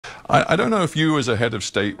I don't know if you, as a head of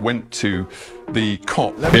state, went to the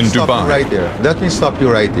COP Let me in stop Dubai. you right there. Let me stop you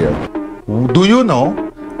right there. Do you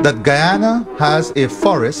know that Guyana has a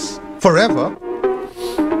forest forever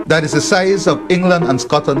that is the size of England and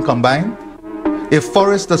Scotland combined? A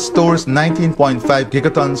forest that stores 19.5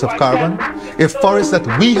 gigatons of carbon. A forest that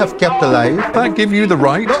we have kept alive. Does that give you the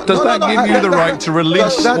right? Does that give you the right to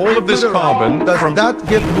release all of this carbon? Does that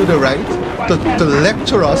give you the right to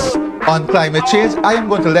lecture us on climate change? I am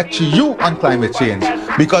going to lecture you on climate change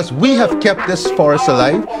because we have kept this forest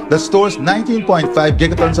alive that stores 19.5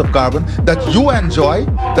 gigatons of carbon that you enjoy,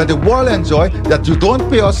 that the world enjoy, that you don't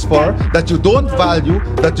pay us for, that you don't value,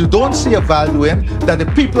 that you don't see a value in, that the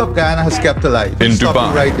people of Guyana has kept alive. In Dubai.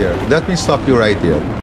 Stop you right there. Let me stop you right there.